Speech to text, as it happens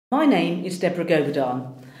My name is Deborah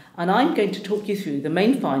Goberdhan, and I'm going to talk you through the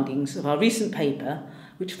main findings of our recent paper,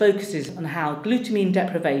 which focuses on how glutamine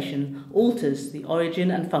deprivation alters the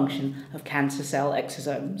origin and function of cancer cell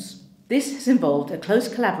exosomes. This has involved a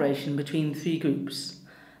close collaboration between three groups.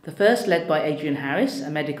 The first led by Adrian Harris,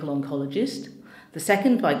 a medical oncologist, the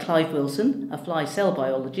second by Clive Wilson, a fly cell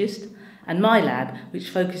biologist, and my lab, which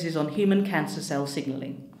focuses on human cancer cell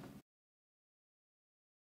signalling.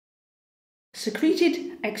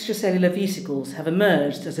 Secreted extracellular vesicles have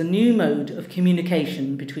emerged as a new mode of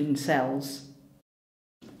communication between cells.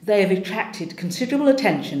 They have attracted considerable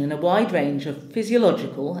attention in a wide range of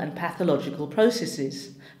physiological and pathological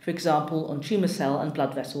processes, for example on tumour cell and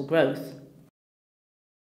blood vessel growth.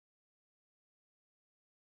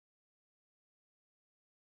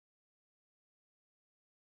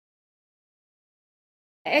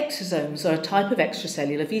 Exosomes are a type of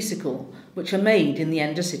extracellular vesicle which are made in the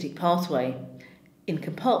endocytic pathway, in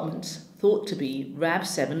compartments thought to be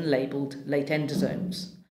Rab7 labelled late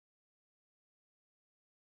endosomes.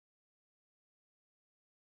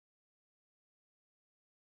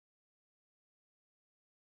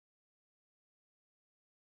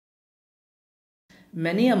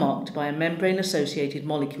 Many are marked by a membrane-associated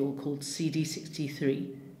molecule called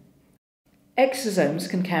CD63. Exosomes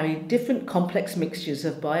can carry different complex mixtures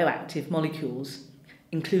of bioactive molecules,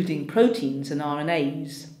 including proteins and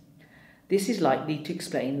RNAs. This is likely to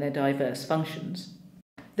explain their diverse functions.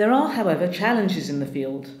 There are, however, challenges in the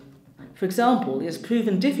field. For example, it has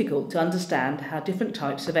proven difficult to understand how different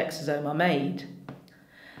types of exosome are made.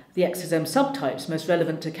 The exosome subtypes most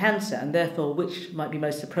relevant to cancer, and therefore which might be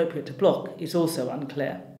most appropriate to block, is also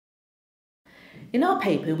unclear. In our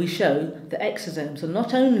paper, we show that exosomes are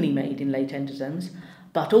not only made in late endosomes,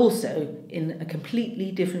 but also in a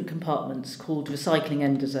completely different compartments called recycling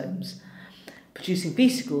endosomes, producing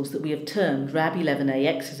vesicles that we have termed Rab11A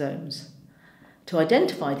exosomes. To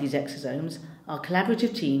identify these exosomes, our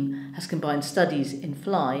collaborative team has combined studies in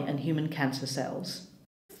fly and human cancer cells.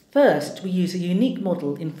 First, we use a unique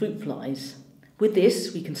model in fruit flies. With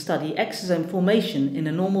this, we can study exosome formation in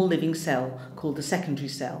a normal living cell called the secondary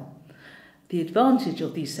cell. The advantage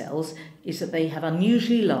of these cells is that they have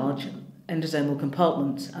unusually large endosomal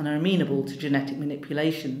compartments and are amenable to genetic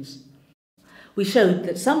manipulations. We showed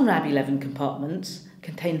that some Rab11 compartments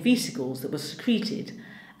contain vesicles that were secreted,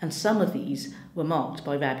 and some of these were marked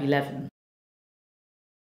by Rab11.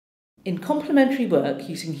 In complementary work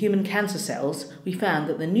using human cancer cells, we found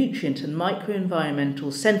that the nutrient and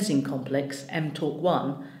microenvironmental sensing complex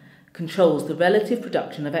mTORC1 controls the relative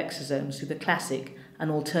production of exosomes through the classic and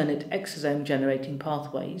alternate exosome-generating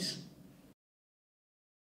pathways.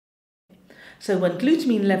 So when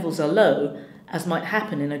glutamine levels are low, as might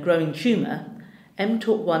happen in a growing tumour,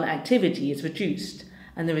 mTORC1 activity is reduced,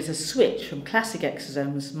 and there is a switch from classic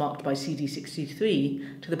exosomes marked by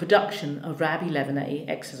CD63 to the production of Rab11A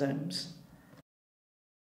exosomes.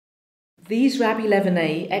 These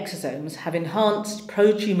Rab11A exosomes have enhanced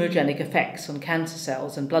pro-tumorigenic effects on cancer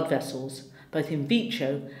cells and blood vessels, both in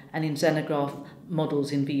vitro and in xenograft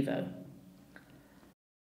models in vivo.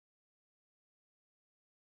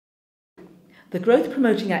 The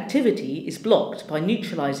growth-promoting activity is blocked by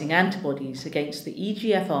neutralizing antibodies against the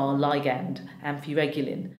EGFR ligand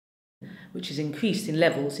amphiregulin, which is increased in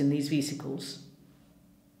levels in these vesicles.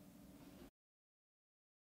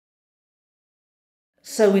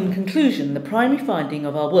 So in conclusion, the primary finding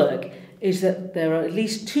of our work is that there are at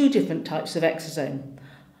least two different types of exosome,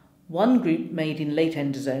 one group made in late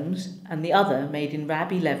endosomes and the other made in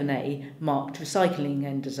Rab11A marked recycling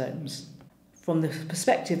endosomes. From the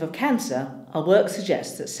perspective of cancer, our work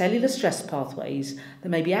suggests that cellular stress pathways that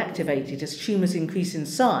may be activated as tumours increase in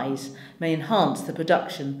size may enhance the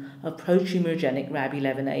production of pro-tumorigenic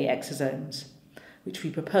Rab11A exosomes, which we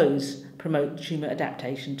propose promote tumour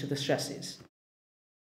adaptation to the stresses.